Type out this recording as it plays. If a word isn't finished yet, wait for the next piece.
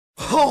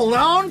Hold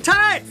on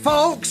tight,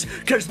 folks,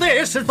 because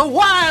this is the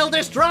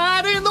wildest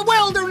ride in the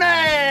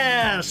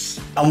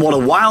wilderness! And what a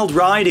wild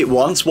ride it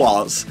once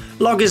was.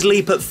 Loggers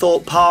Leap at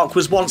Thorpe Park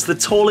was once the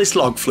tallest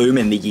log flume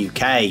in the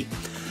UK.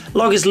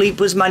 Loggers Leap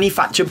was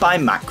manufactured by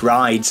Mack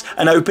Rides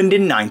and opened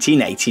in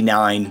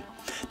 1989.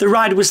 The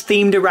ride was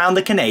themed around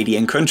the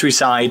Canadian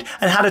countryside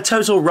and had a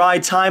total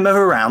ride time of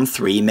around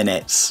 3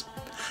 minutes.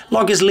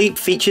 Loggers Leap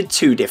featured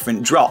 2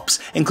 different drops,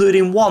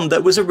 including one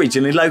that was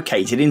originally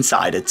located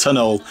inside a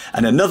tunnel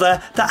and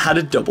another that had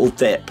a double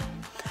dip.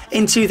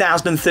 In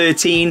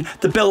 2013,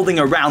 the building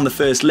around the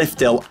first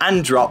lift hill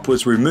and drop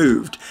was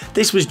removed.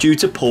 This was due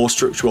to poor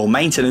structural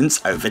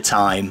maintenance over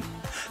time.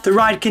 The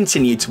ride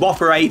continued to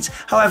operate,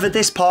 however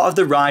this part of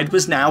the ride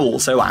was now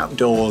also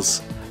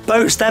outdoors.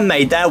 Boats then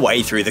made their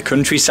way through the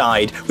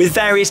countryside, with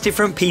various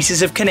different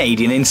pieces of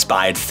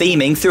Canadian-inspired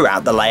theming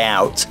throughout the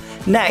layout.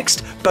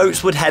 Next,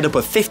 boats would head up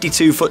a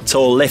 52-foot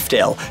tall lift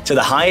hill to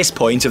the highest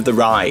point of the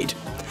ride.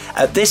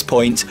 At this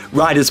point,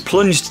 riders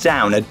plunged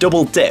down a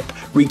double dip,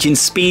 reaching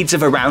speeds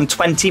of around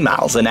 20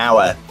 miles an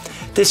hour.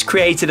 This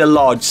created a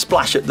large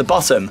splash at the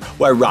bottom,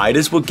 where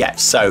riders would get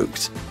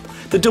soaked.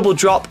 The double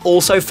drop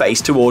also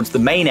faced towards the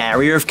main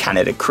area of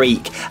Canada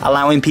Creek,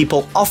 allowing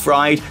people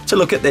off-ride to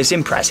look at this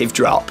impressive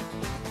drop.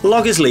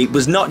 Loggers Leap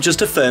was not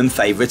just a firm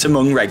favourite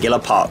among regular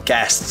park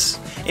guests.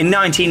 In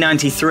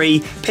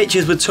 1993,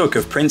 pictures were took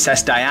of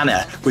Princess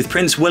Diana with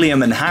Prince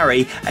William and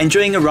Harry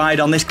enjoying a ride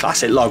on this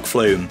classic log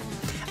flume.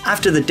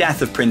 After the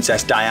death of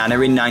Princess Diana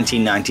in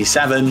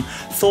 1997,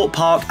 Thorpe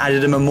Park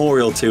added a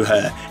memorial to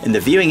her in the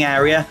viewing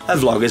area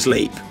of Loggers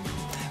Leap.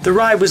 The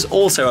ride was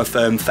also a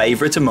firm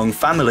favourite among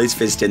families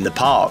visiting the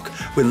park,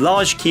 with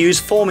large queues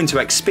forming to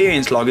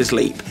experience Loggers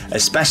Leap,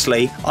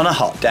 especially on a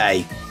hot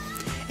day.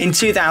 In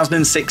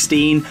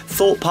 2016,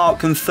 Thorpe Park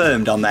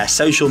confirmed on their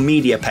social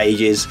media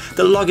pages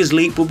that Loggers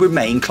Leap would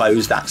remain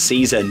closed that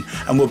season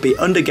and would be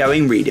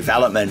undergoing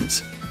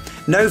redevelopment.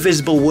 No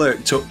visible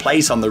work took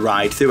place on the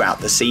ride throughout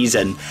the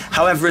season,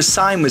 however a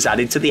sign was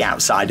added to the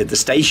outside of the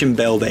station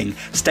building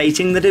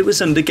stating that it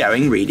was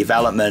undergoing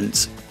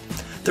redevelopment.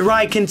 The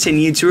ride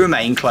continued to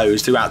remain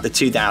closed throughout the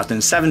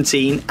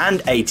 2017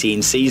 and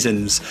 18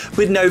 seasons,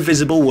 with no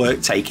visible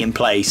work taking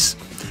place.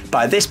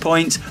 By this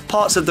point,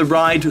 parts of the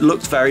ride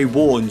looked very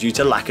worn due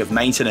to lack of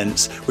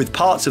maintenance, with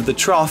parts of the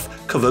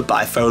trough covered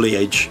by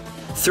foliage.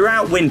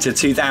 Throughout winter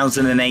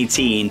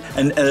 2018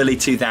 and early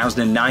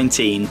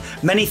 2019,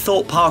 many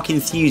Thorpe Park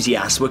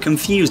enthusiasts were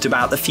confused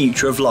about the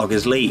future of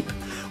Loggers Leap.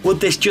 Would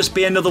this just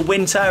be another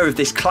winter of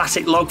this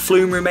classic log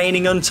flume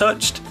remaining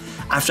untouched?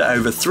 After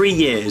over 3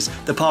 years,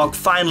 the park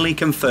finally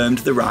confirmed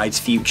the ride's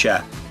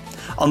future.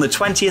 On the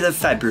 20th of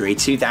February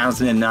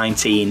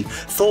 2019,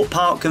 Thorpe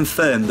Park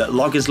confirmed that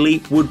Loggers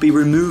Leap would be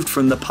removed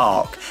from the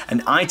park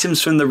and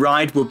items from the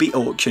ride would be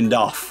auctioned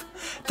off.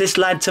 This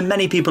led to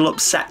many people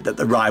upset that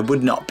the ride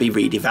would not be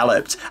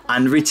redeveloped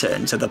and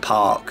returned to the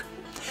park.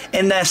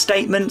 In their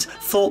statement,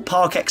 Thorpe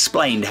Park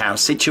explained how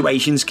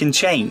situations can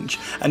change,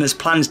 and as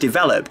plans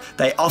develop,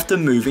 they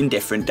often move in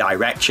different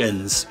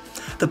directions.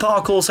 The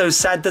park also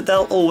said that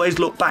they'll always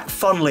look back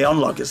fondly on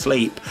Loggers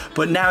Leap,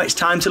 but now it's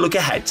time to look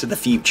ahead to the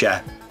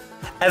future.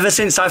 Ever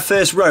since I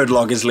first rode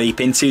Loggers Leap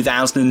in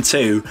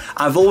 2002,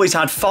 I've always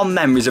had fond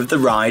memories of the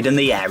ride and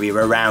the area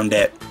around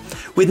it.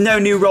 With no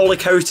new roller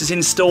coasters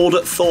installed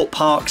at Thorpe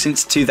Park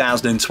since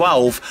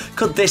 2012,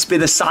 could this be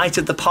the site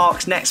of the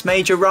park's next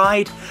major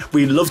ride?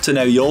 We'd love to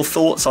know your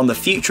thoughts on the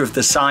future of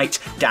the site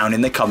down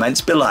in the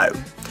comments below.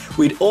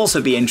 We'd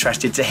also be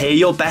interested to hear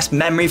your best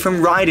memory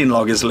from riding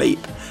Loggers Leap.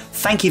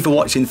 Thank you for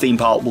watching Theme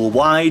Park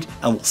Worldwide,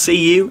 and we'll see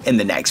you in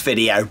the next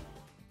video.